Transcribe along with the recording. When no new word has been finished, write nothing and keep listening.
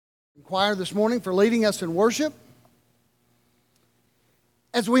Choir this morning for leading us in worship.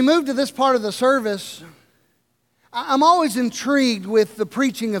 As we move to this part of the service, I'm always intrigued with the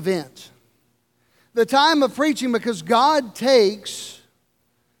preaching event. The time of preaching, because God takes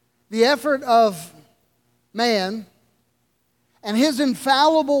the effort of man and His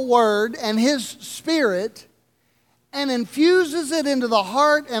infallible Word and His Spirit and infuses it into the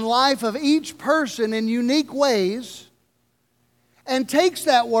heart and life of each person in unique ways, and takes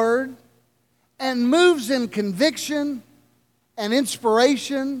that Word and moves in conviction and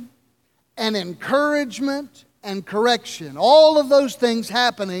inspiration and encouragement and correction. All of those things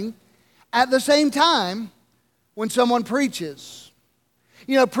happening at the same time when someone preaches.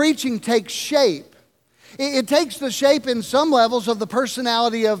 You know, preaching takes shape. It takes the shape in some levels of the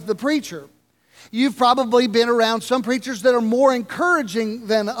personality of the preacher. You've probably been around some preachers that are more encouraging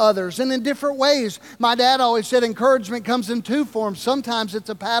than others, and in different ways. My dad always said encouragement comes in two forms. Sometimes it's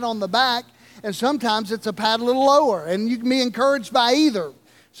a pat on the back, and sometimes it's a pat a little lower, and you can be encouraged by either.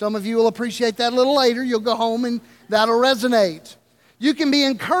 Some of you will appreciate that a little later. You'll go home and that'll resonate. You can be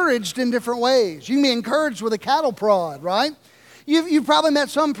encouraged in different ways. You can be encouraged with a cattle prod, right? You've probably met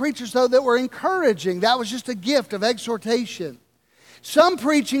some preachers, though, that were encouraging. That was just a gift of exhortation. Some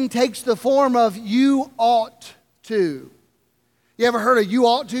preaching takes the form of you ought to. You ever heard a you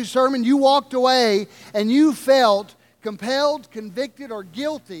ought to sermon? You walked away and you felt compelled, convicted, or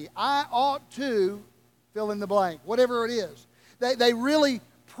guilty. I ought to fill in the blank, whatever it is. They really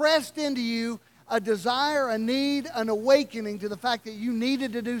pressed into you a desire, a need, an awakening to the fact that you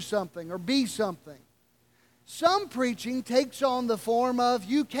needed to do something or be something. Some preaching takes on the form of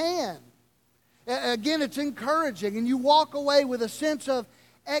you can. Again, it's encouraging, and you walk away with a sense of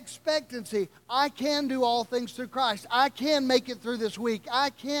expectancy. I can do all things through Christ. I can make it through this week. I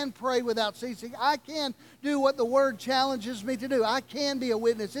can pray without ceasing. I can do what the Word challenges me to do. I can be a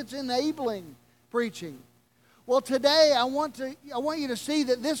witness. It's enabling preaching. Well, today I want you to see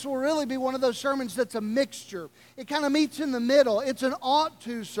that this will really be one of those sermons that's a mixture. It kind of meets in the middle. It's an ought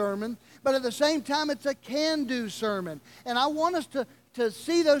to sermon, but at the same time it's a can do sermon. And I want us to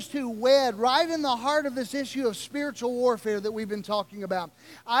see those two wed right in the heart of this issue of spiritual warfare that we've been talking about.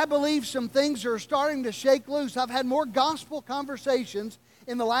 I believe some things are starting to shake loose. I've had more gospel conversations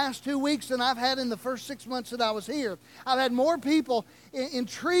in the last 2 weeks than I've had in the first 6 months that I was here. I've had more people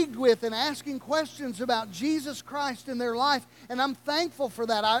intrigued with and asking questions about Jesus Christ in their life, and I'm thankful for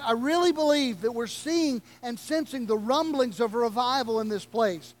that. I really believe that we're seeing and sensing the rumblings of revival in this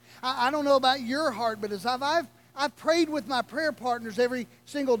place. I don't know about your heart, but as I've prayed with my prayer partners every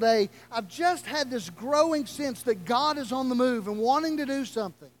single day, I've just had this growing sense that God is on the move and wanting to do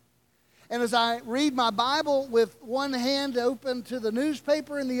something. And as I read my Bible with one hand open to the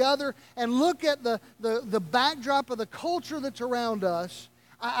newspaper in the other and look at the backdrop of the culture that's around us,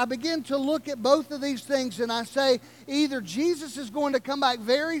 I begin to look at both of these things and I say either Jesus is going to come back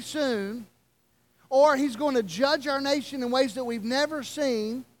very soon, or He's going to judge our nation in ways that we've never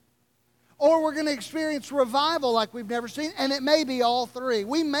seen, or we're going to experience revival like we've never seen, and it may be all three.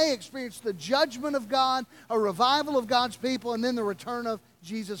 We may experience the judgment of God, a revival of God's people, and then the return of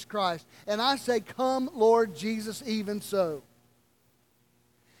Jesus Christ. And I say, come, Lord Jesus, even so.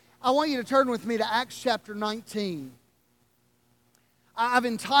 I want you to turn with me to Acts chapter 19. I've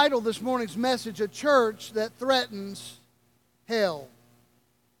entitled this morning's message, A Church That Threatens Hell.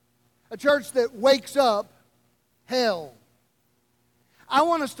 A church that wakes up hell. I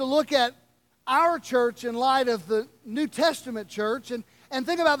want us to look at our church in light of the New Testament church and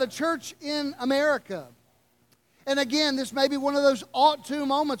think about the church in America. And again, this may be one of those ought to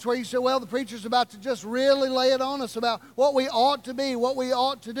moments where you say, well, the preacher's about to just really lay it on us about what we ought to be, what we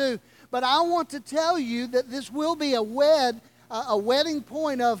ought to do. But I want to tell you that this will be a wedding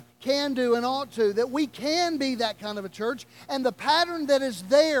point of can do and ought to, that we can be that kind of a church. And the pattern that is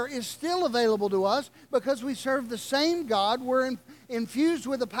there is still available to us because we serve the same God. We're infused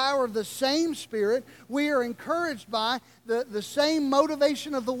with the power of the same Spirit. We are encouraged by the same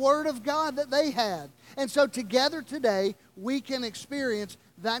motivation of the Word of God that they had. And so together today, we can experience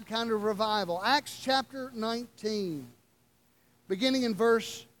that kind of revival. Acts chapter 19, beginning in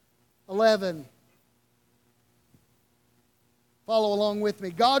verse 11. Follow along with me.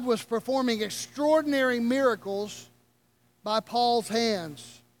 God was performing extraordinary miracles by Paul's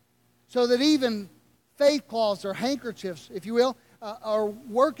hands, so that even faith cloths or handkerchiefs, if you will, or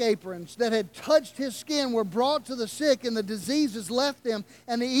work aprons that had touched his skin were brought to the sick, and the diseases left them,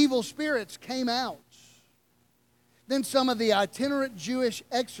 and the evil spirits came out. Then some of the itinerant Jewish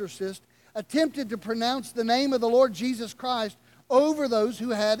exorcists attempted to pronounce the name of the Lord Jesus Christ over those who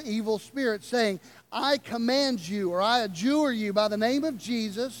had evil spirits, saying, I command you, or I adjure you by the name of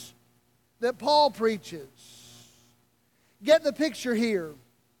Jesus, that Paul preaches. Get the picture here.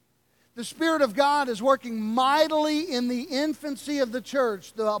 The Spirit of God is working mightily in the infancy of the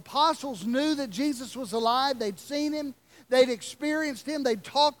church. The apostles knew that Jesus was alive. They'd seen Him. They'd experienced Him. They'd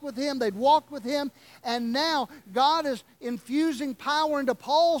talked with Him. They'd walked with Him. And now God is infusing power into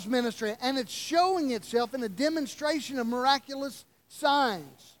Paul's ministry. And it's showing itself in a demonstration of miraculous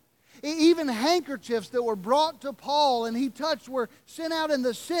signs. Even handkerchiefs that were brought to Paul and he touched were sent out, and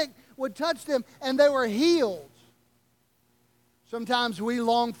the sick would touch them and they were healed. Sometimes we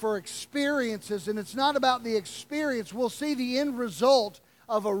long for experiences, and it's not about the experience. We'll see the end result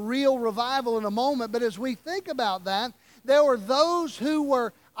of a real revival in a moment. But as we think about that, there were those who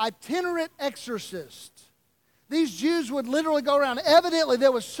were itinerant exorcists. These Jews would literally go around. Evidently,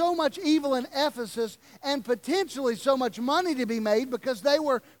 there was so much evil in Ephesus and potentially so much money to be made because they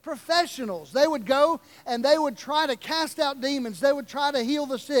were professionals. They would go and they would try to cast out demons. They would try to heal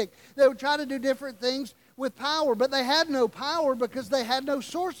the sick. They would try to do different things with power, but they had no power because they had no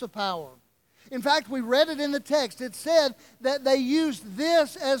source of power. In fact, we read it in the text. It said that they used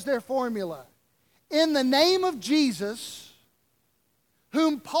this as their formula. In the name of Jesus,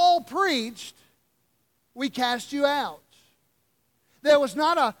 whom Paul preached, we cast you out. There was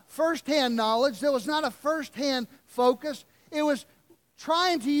not a first-hand knowledge. There was not a first-hand focus. It was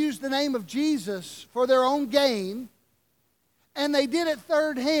trying to use the name of Jesus for their own gain, and they did it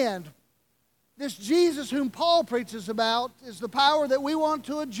third-hand. This Jesus whom Paul preaches about is the power that we want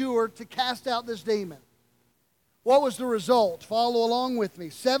to adjure to cast out this demon. What was the result? Follow along with me.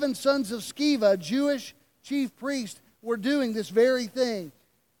 7 sons of Sceva, a Jewish chief priest, were doing this very thing.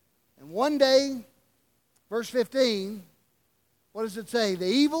 And one day, verse 15, what does it say? The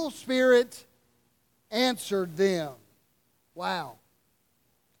evil spirit answered them. Wow.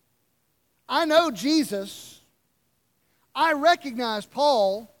 I know Jesus. I recognize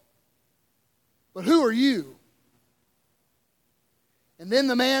Paul. But who are you? And then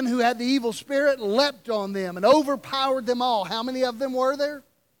the man who had the evil spirit leapt on them and overpowered them all. How many of them were there?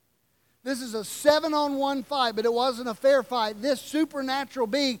 This is a 7-on-1 fight, but it wasn't a fair fight. This supernatural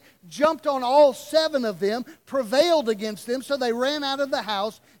being jumped on all 7 of them, prevailed against them, so they ran out of the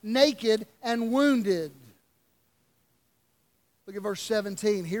house naked and wounded. Look at verse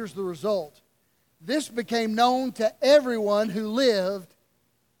 17. Here's the result. This became known to everyone who lived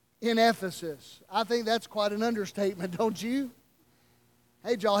in Ephesus. I think that's quite an understatement, don't you?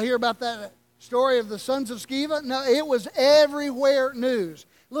 Hey, did y'all hear about that story of the sons of Sceva? No, it was everywhere news.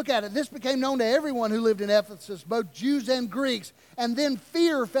 Look at it. This became known to everyone who lived in Ephesus, both Jews and Greeks. And then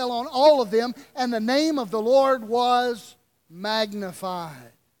fear fell on all of them, and the name of the Lord was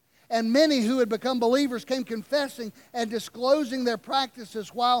magnified. And many who had become believers came confessing and disclosing their practices,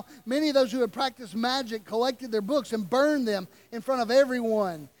 while many of those who had practiced magic collected their books and burned them in front of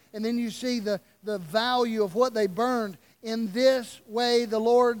everyone. And then you see the value of what they burned. In this way, the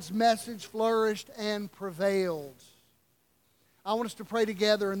Lord's message flourished and prevailed. I want us to pray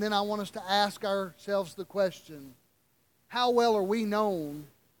together, and then I want us to ask ourselves the question, how well are we known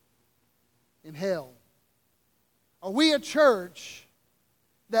in hell? Are we a church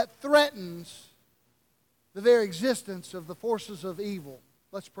that threatens the very existence of the forces of evil?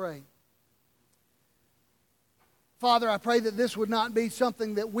 Let's pray. Father, I pray that this would not be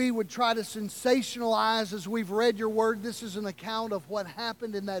something that we would try to sensationalize as we've read your word. This is an account of what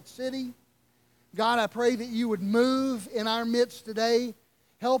happened in that city. God, I pray that you would move in our midst today.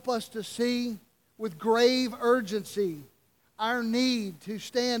 Help us to see with grave urgency our need to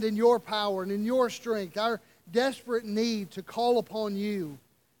stand in your power and in your strength, our desperate need to call upon you,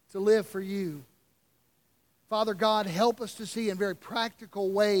 to live for you. Father God, help us to see in very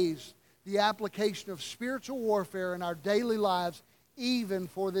practical ways the application of spiritual warfare in our daily lives, even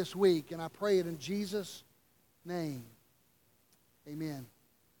for this week. And I pray it in Jesus' name. Amen.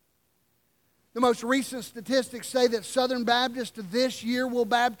 The most recent statistics say that Southern Baptists this year will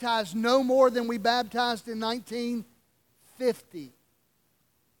baptize no more than we baptized in 1950.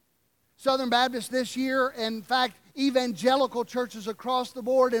 Southern Baptists this year, in fact, evangelical churches across the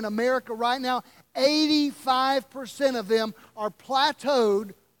board in America right now, 85% of them are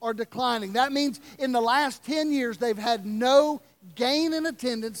plateaued or declining. That means in the last 10 years, they've had no gain in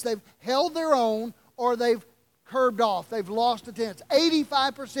attendance. They've held their own, or they've curbed off. They've lost attendance.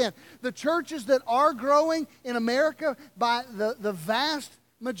 85%. The churches that are growing in America, by the vast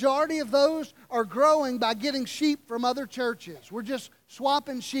majority of those are growing by getting sheep from other churches. We're just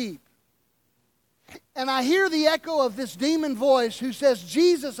swapping sheep. And I hear the echo of this demon voice who says,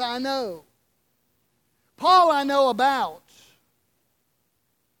 Jesus I know. Paul I know about.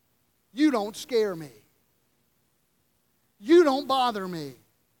 You don't scare me. You don't bother me.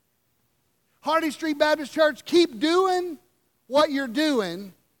 Hardy Street Baptist Church, keep doing what you're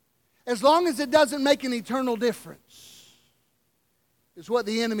doing as long as it doesn't make an eternal difference, is what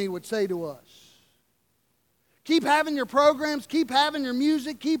the enemy would say to us. Keep having your programs, keep having your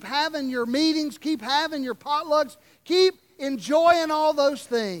music, keep having your meetings, keep having your potlucks, keep enjoying all those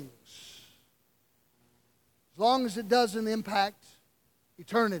things, as long as it doesn't impact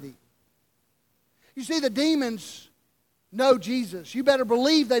eternity. You see, the demons know Jesus. You better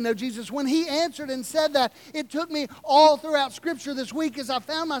believe they know Jesus. When he answered and said that, it took me all throughout Scripture this week as I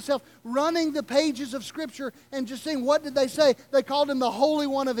found myself running the pages of Scripture and just seeing, what did they say? They called him the Holy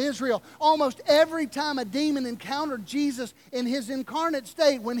One of Israel. Almost every time a demon encountered Jesus in his incarnate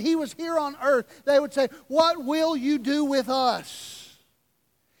state, when he was here on earth, they would say, "What will you do with us?"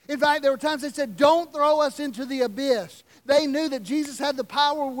 In fact, there were times they said, "Don't throw us into the abyss." They knew that Jesus had the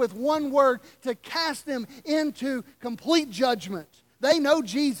power with one word to cast them into complete judgment. They know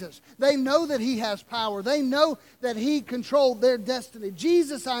Jesus. They know that he has power. They know that he controlled their destiny.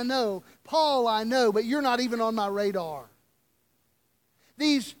 Jesus, I know. Paul, I know. But you're not even on my radar.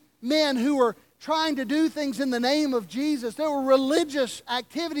 These men who were trying to do things in the name of Jesus, there were religious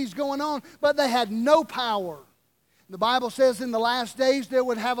activities going on, but they had no power. The Bible says in the last days they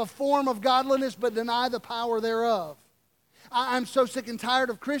would have a form of godliness but deny the power thereof. I'm so sick and tired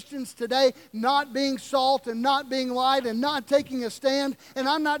of Christians today not being salt and not being light and not taking a stand. And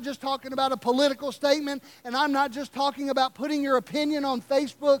I'm not just talking about a political statement, and I'm not just talking about putting your opinion on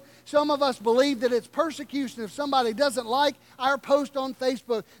Facebook. Some of us believe that it's persecution if somebody doesn't like our post on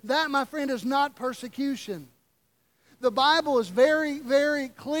Facebook. That, my friend, is not persecution. The Bible is very, very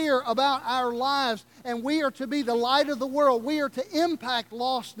clear about our lives, and we are to be the light of the world. We are to impact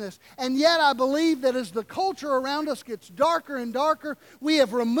lostness. And yet I believe that as the culture around us gets darker and darker, we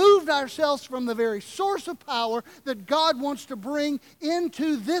have removed ourselves from the very source of power that God wants to bring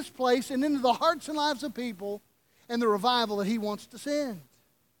into this place and into the hearts and lives of people, and the revival that he wants to send.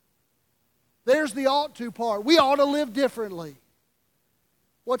 There's the ought to part. We ought to live differently.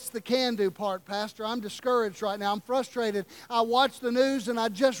 What's the can-do part, Pastor? I'm discouraged right now. I'm frustrated. I watch the news and I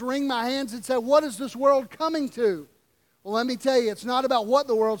just wring my hands and say, what is this world coming to? Well, let me tell you, it's not about what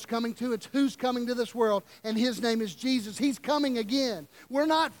the world's coming to. It's who's coming to this world, and his name is Jesus. He's coming again. We're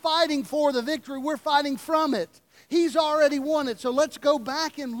not fighting for the victory. We're fighting from it. He's already won it. So let's go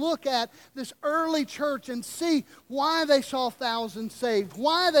back and look at this early church and see why they saw thousands saved,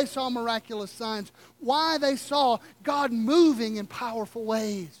 why they saw miraculous signs, why they saw God moving in powerful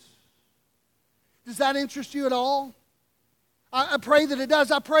ways. Does that interest you at all? I pray that it does.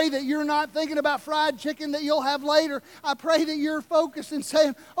 I pray that you're not thinking about fried chicken that you'll have later. I pray that you're focused and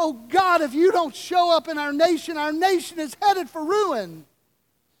saying, oh God, if you don't show up in our nation is headed for ruin.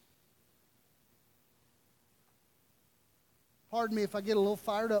 Pardon me if I get a little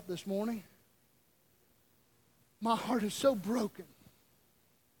fired up this morning. My heart is so broken.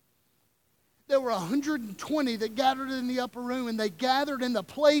 There were 120 that gathered in the upper room, and they gathered in the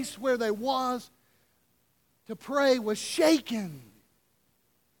place where they was to pray was shaken.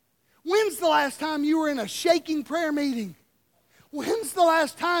 When's the last time you were in a shaking prayer meeting? When's the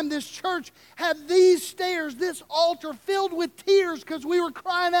last time this church had these stairs, this altar filled with tears because we were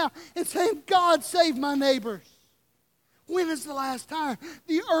crying out and saying, God, save my neighbors? When is the last time?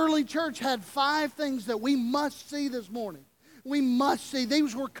 The early church had 5 things that we must see this morning. We must see.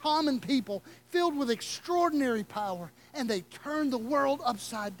 These were common people filled with extraordinary power, and they turned the world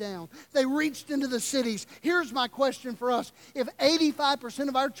upside down. They reached into the cities. Here's my question for us. If 85%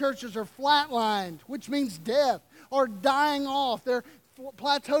 of our churches are flatlined, which means death, or dying off, they're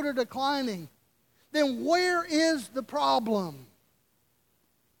plateaued or declining, then where is the problem?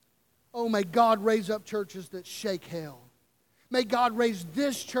 Oh, may God raise up churches that shake hell. May God raise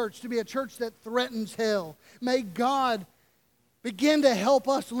this church to be a church that threatens hell. May God begin to help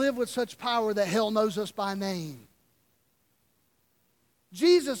us live with such power that hell knows us by name.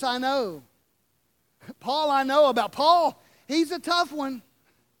 Jesus, I know. Paul, I know about. Paul, he's a tough one.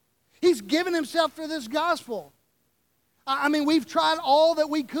 He's given himself for this gospel. I mean, we've tried all that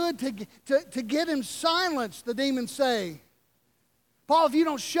we could to get him silenced, the demons say. Paul, if you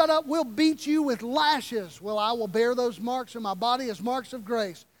don't shut up, we'll beat you with lashes. Well, I will bear those marks in my body as marks of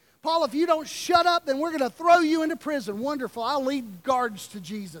grace. Paul, if you don't shut up, then we're going to throw you into prison. Wonderful. I'll lead guards to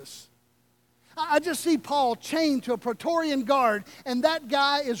Jesus. I just see Paul chained to a Praetorian guard, and that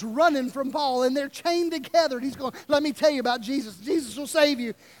guy is running from Paul, and they're chained together. And he's going, let me tell you about Jesus. Jesus will save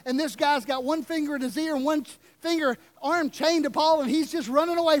you. And this guy's got one finger in his ear and one arm chained to Paul, and he's just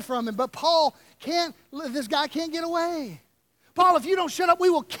running away from him. But Paul this guy can't get away. Paul, if you don't shut up, we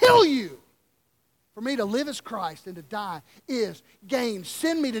will kill you. For me to live as Christ and to die is gain.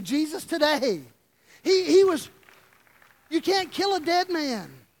 Send me to Jesus today. He was, you can't kill a dead man.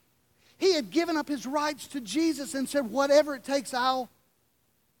 He had given up his rights to Jesus and said, whatever it takes, I'll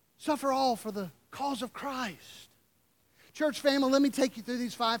suffer all for the cause of Christ. Church family, let me take you through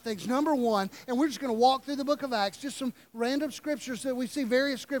these 5 things. Number 1, and we're just going to walk through the book of Acts, just some random scriptures that we see,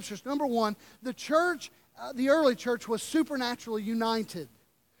 various scriptures. Number 1, the church, the early church was supernaturally united.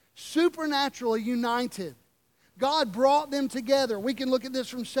 Supernaturally united. God brought them together. We can look at this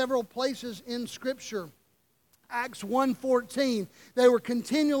from several places in Scripture. Acts 1:14, they were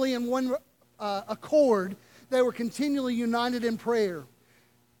continually in one accord. They were continually united in prayer.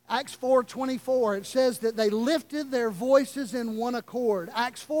 Acts 4:24, it says that they lifted their voices in one accord.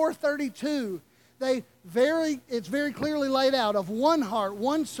 Acts 4:32, it's very clearly laid out, of one heart,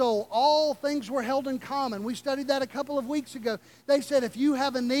 one soul, all things were held in common. We studied that a couple of weeks ago. They said, if you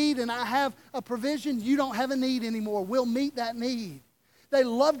have a need and I have a provision, you don't have a need anymore. We'll meet that need. They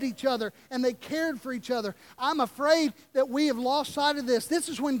loved each other and they cared for each other. I'm afraid that we have lost sight of this. This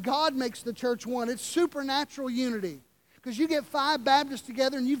is when God makes the church one. It's supernatural unity. Because you get 5 Baptists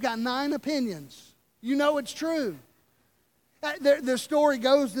together and you've got 9 opinions. You know it's true. The story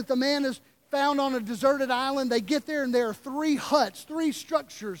goes that the man is found on a deserted island. They get there and there are 3 huts, 3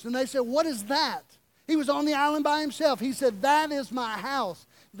 structures. And they said, what is that? He was on the island by himself. He said, that is my house.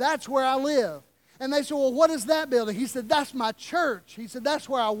 That's where I live. And they said, well, what is that building? He said, that's my church. He said, that's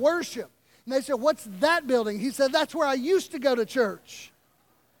where I worship. And they said, what's that building? He said, that's where I used to go to church.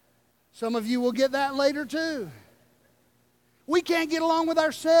 Some of you will get that later too. We can't get along with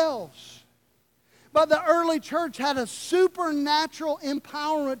ourselves. But the early church had a supernatural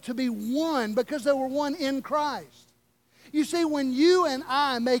empowerment to be one because they were one in Christ. You see, when you and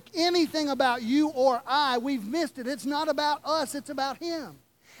I make anything about you or I, we've missed it. It's not about us, it's about Him.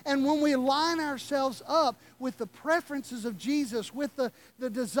 And when we line ourselves up with the preferences of Jesus, with the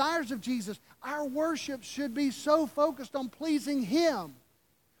desires of Jesus, our worship should be so focused on pleasing Him.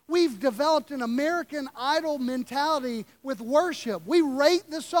 We've developed an American Idol mentality with worship. We rate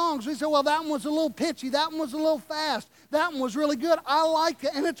the songs. We say, well, that one was a little pitchy. That one was a little fast. That one was really good. I liked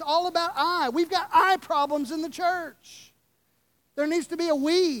it. And it's all about I. We've got I problems in the church. There needs to be a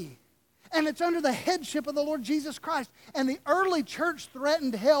we. And it's under the headship of the Lord Jesus Christ. And the early church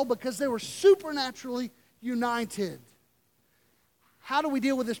threatened hell because they were supernaturally united. How do we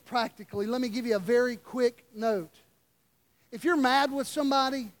deal with this practically? Let me give you a very quick note. If you're mad with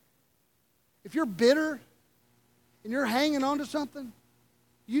somebody, if you're bitter and you're hanging on to something,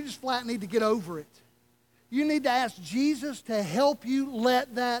 you just flat need to get over it. You need to ask Jesus to help you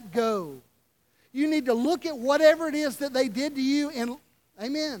let that go. You need to look at whatever it is that they did to you and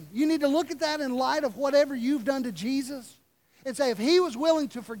amen. You need to look at that in light of whatever you've done to Jesus and say, if He was willing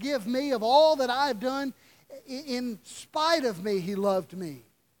to forgive me of all that I've done, in spite of me, He loved me.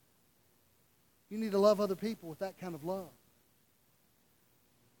 You need to love other people with that kind of love.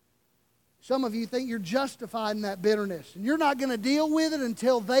 Some of you think you're justified in that bitterness, and you're not going to deal with it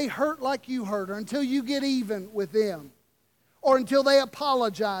until they hurt like you hurt, or until you get even with them, or until they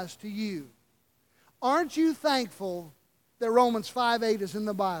apologize to you. Aren't you thankful that Romans 5:8 is in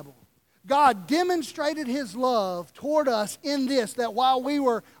the Bible? God demonstrated His love toward us in this, that while we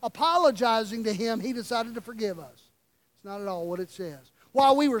were apologizing to Him, He decided to forgive us. It's not at all what it says.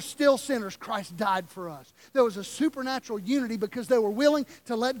 While we were still sinners, Christ died for us. There was a supernatural unity because they were willing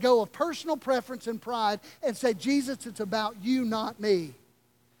to let go of personal preference and pride and say, Jesus, it's about you, not me.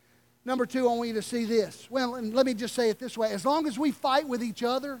 Number 2, I want you to see this. Well, and let me just say it this way. As long as we fight with each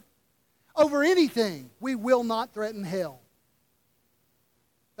other over anything, we will not threaten hell.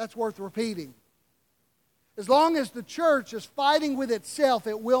 That's worth repeating. As long as the church is fighting with itself,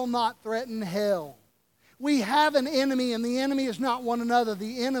 it will not threaten hell. We have an enemy, and the enemy is not one another.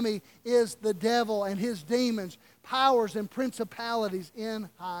 The enemy is the devil and his demons, powers and principalities in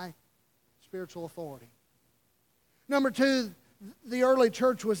high spiritual authority. Number 2, the early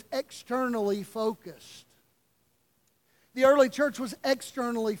church was externally focused. The early church was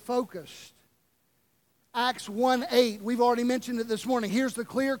externally focused. Acts 1:8, we've already mentioned it this morning. Here's the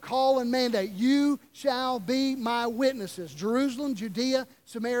clear call and mandate. You shall be my witnesses. Jerusalem, Judea,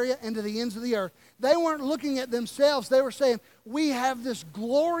 Samaria, and to the ends of the earth. They weren't looking at themselves. They were saying, we have this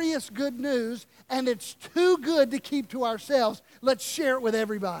glorious good news, and it's too good to keep to ourselves. Let's share it with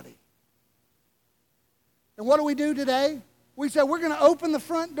everybody. And what do we do today? We say, we're going to open the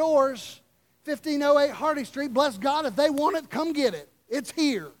front doors, 1508 Hardy Street. Bless God, if they want it, come get it. It's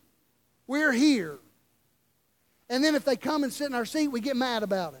here. We're here. And then if they come and sit in our seat, we get mad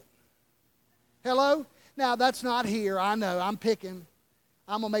about it. Hello? Now, that's not here. I know. I'm picking.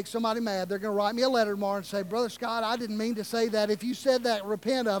 I'm going to make somebody mad. They're going to write me a letter tomorrow and say, Brother Scott, I didn't mean to say that. If you said that,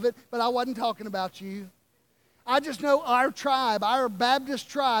 repent of it, but I wasn't talking about you. I just know our tribe, our Baptist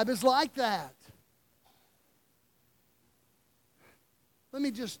tribe is like that. Let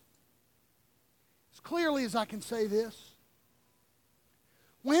me just, as clearly as I can say this.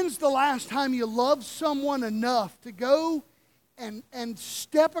 When's the last time you loved someone enough to go and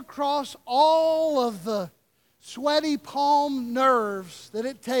step across all of the sweaty palm nerves that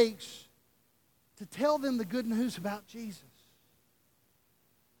it takes to tell them the good news about Jesus?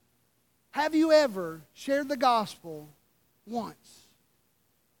 Have you ever shared the gospel once?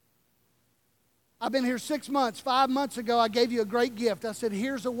 I've been here 6 months. 5 months ago, I gave you a great gift. I said,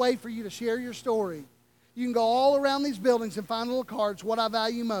 here's a way for you to share your story. You can go all around these buildings and find little cards, what I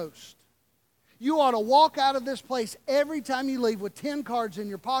value most. You ought to walk out of this place every time you leave with 10 cards in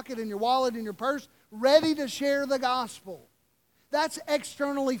your pocket, in your wallet, in your purse, ready to share the gospel. That's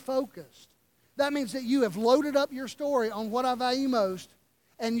externally focused. That means that you have loaded up your story on what I value most,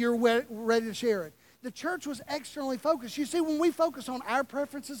 and you're ready to share it. The church was externally focused. You see, when we focus on our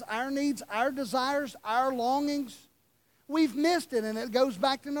preferences, our needs, our desires, our longings, we've missed it, and it goes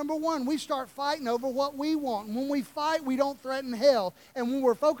back to number one. We start fighting over what we want. And when we fight, we don't threaten hell. And when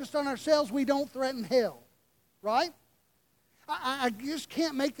we're focused on ourselves, we don't threaten hell. Right? I just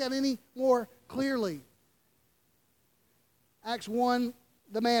can't make that any more clearly. Acts 1,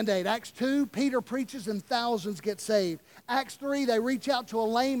 the mandate. Acts 2, Peter preaches and thousands get saved. Acts 3, they reach out to a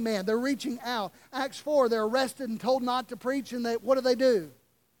lame man. They're reaching out. Acts 4, they're arrested and told not to preach, and what do?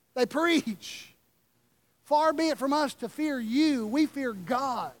 They preach. Far be it from us to fear you. We fear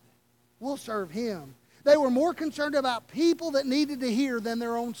God. We'll serve Him. They were more concerned about people that needed to hear than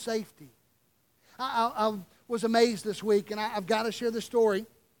their own safety. I was amazed this week, and I've got to share this story.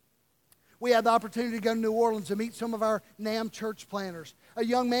 We had the opportunity to go to New Orleans and meet some of our NAM church planters. A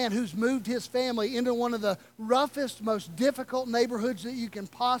young man who's moved his family into one of the roughest, most difficult neighborhoods that you can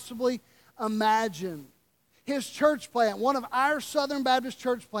possibly imagine. His church plant, one of our Southern Baptist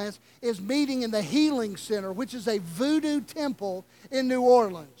church plants, is meeting in the Healing Center, which is a voodoo temple in New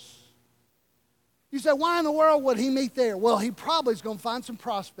Orleans. You say, why in the world would he meet there? Well, he probably is going to find some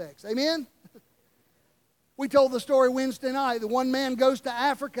prospects. Amen? We told the story Wednesday night. The one man goes to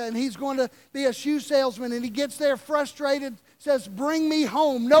Africa, and he's going to be a shoe salesman, and he gets there frustrated, says, bring me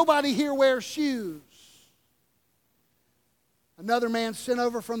home. Nobody here wears shoes. Another man sent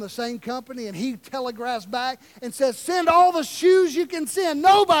over from the same company, and he telegraphs back and says, send all the shoes you can send.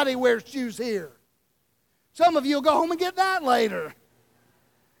 Nobody wears shoes here. Some of you will go home and get that later.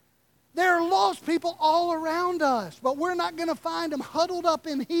 There are lost people all around us, but we're not going to find them huddled up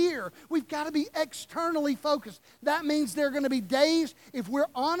in here. We've got to be externally focused. That means there are going to be days, if we're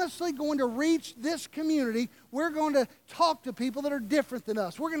honestly going to reach this community, we're going to talk to people that are different than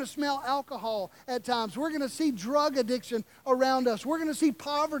us. We're going to smell alcohol at times. We're going to see drug addiction around us. We're going to see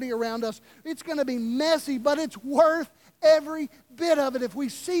poverty around us. It's going to be messy, but it's worth every bit of it if we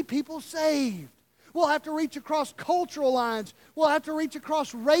see people saved. We'll have to reach across cultural lines. We'll have to reach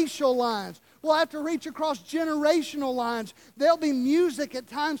across racial lines. We'll have to reach across generational lines. There'll be music at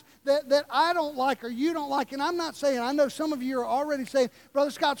times that I don't like or you don't like. And I'm not saying, I know some of you are already saying,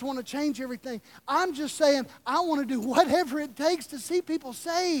 Brother Scott's want to change everything. I'm just saying I want to do whatever it takes to see people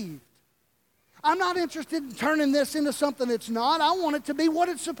saved. I'm not interested in turning this into something it's not. I want it to be what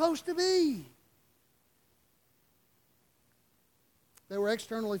it's supposed to be. They were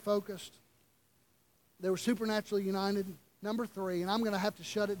externally focused. They were supernaturally united. Number 3, and I'm going to have to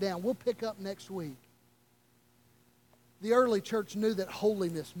shut it down. We'll pick up next week. The early church knew that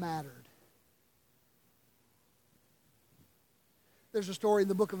holiness mattered. There's a story in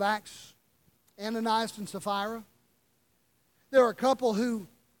the book of Acts, Ananias and Sapphira. There are a couple who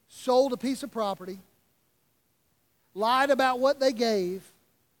sold a piece of property, lied about what they gave,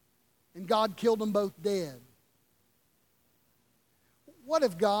 and God killed them both dead. What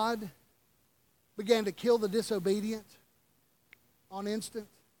if God began to kill the disobedient on instant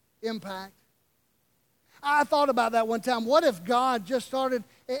impact? I thought about that one time. What if God just started,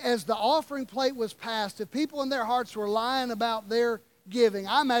 as the offering plate was passed, if people in their hearts were lying about their giving,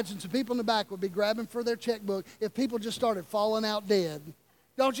 I imagine some people in the back would be grabbing for their checkbook if people just started falling out dead.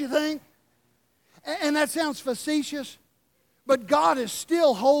 Don't you think? And that sounds facetious, but God is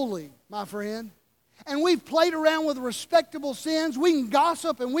still holy, my friend. And we've played around with respectable sins. We can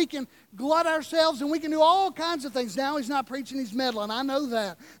gossip and we can glut ourselves and we can do all kinds of things. Now he's not preaching, he's meddling. I know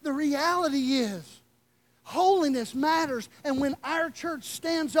that. The reality is, holiness matters. And when our church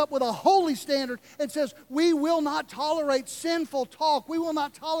stands up with a holy standard and says, we will not tolerate sinful talk, we will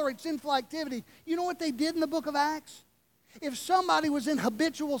not tolerate sinful activity, you know what they did in the book of Acts? If somebody was in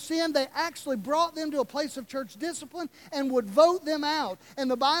habitual sin, they actually brought them to a place of church discipline and would vote them out.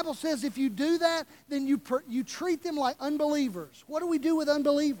 And the Bible says if you do that, then you treat them like unbelievers. What do we do with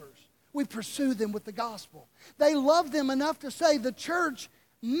unbelievers? We pursue them with the gospel. They love them enough to say the church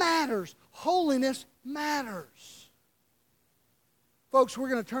matters. Holiness matters. Folks, we're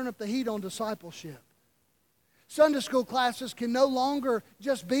going to turn up the heat on discipleship. Sunday school classes can no longer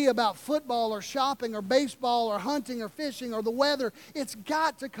just be about football or shopping or baseball or hunting or fishing or the weather. It's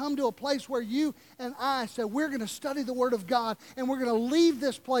got to come to a place where you and I say, we're going to study the Word of God and we're going to leave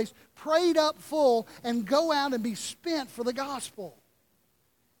this place prayed up full and go out and be spent for the gospel.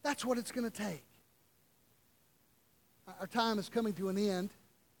 That's what it's going to take. Our time is coming to an end.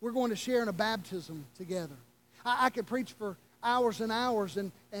 We're going to share in a baptism together. I could preach for hours and hours,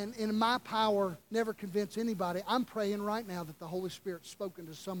 and in my power, never convince anybody. I'm praying right now that the Holy Spirit's spoken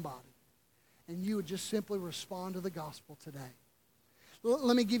to somebody, and you would just simply respond to the gospel today.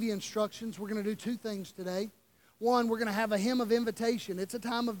 Let me give you instructions. We're going to do two things today. One, we're going to have a hymn of invitation. It's a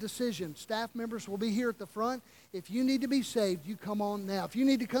time of decision. Staff members will be here at the front. If you need to be saved, you come on now. If you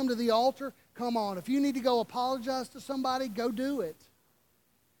need to come to the altar, come on. If you need to go apologize to somebody, go do it.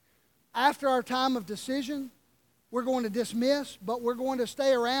 After our time of decision, we're going to dismiss, but we're going to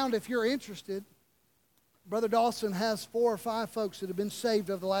stay around if you're interested. Brother Dawson has 4 or 5 folks that have been saved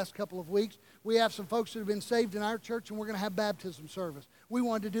over the last couple of weeks. We have some folks that have been saved in our church, and we're going to have baptism service. We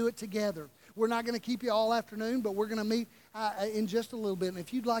wanted to do it together. We're not going to keep you all afternoon, but we're going to meet in just a little bit. And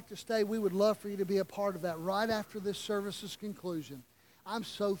if you'd like to stay, we would love for you to be a part of that right after this service's conclusion. I'm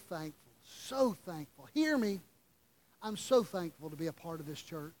so thankful, so thankful. Hear me. I'm so thankful to be a part of this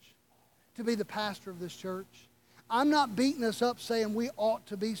church, to be the pastor of this church. I'm not beating us up saying we ought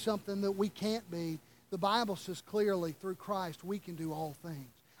to be something that we can't be. The Bible says clearly through Christ we can do all things.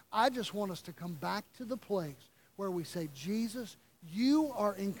 I just want us to come back to the place where we say, Jesus, you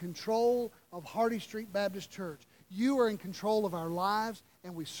are in control of Hardy Street Baptist Church. You are in control of our lives,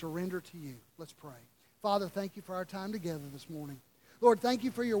 and we surrender to you. Let's pray. Father, thank you for our time together this morning. Lord, thank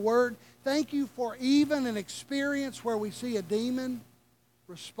you for your word. Thank you for even an experience where we see a demon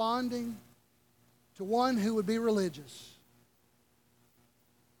responding to one who would be religious.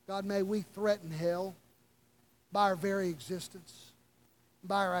 God, may we threaten hell by our very existence,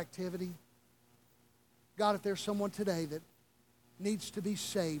 by our activity. God, if there's someone today that needs to be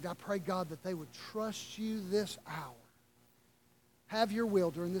saved, I pray, God, that they would trust you this hour. Have your will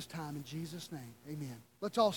during this time in Jesus' name. Amen. Let's all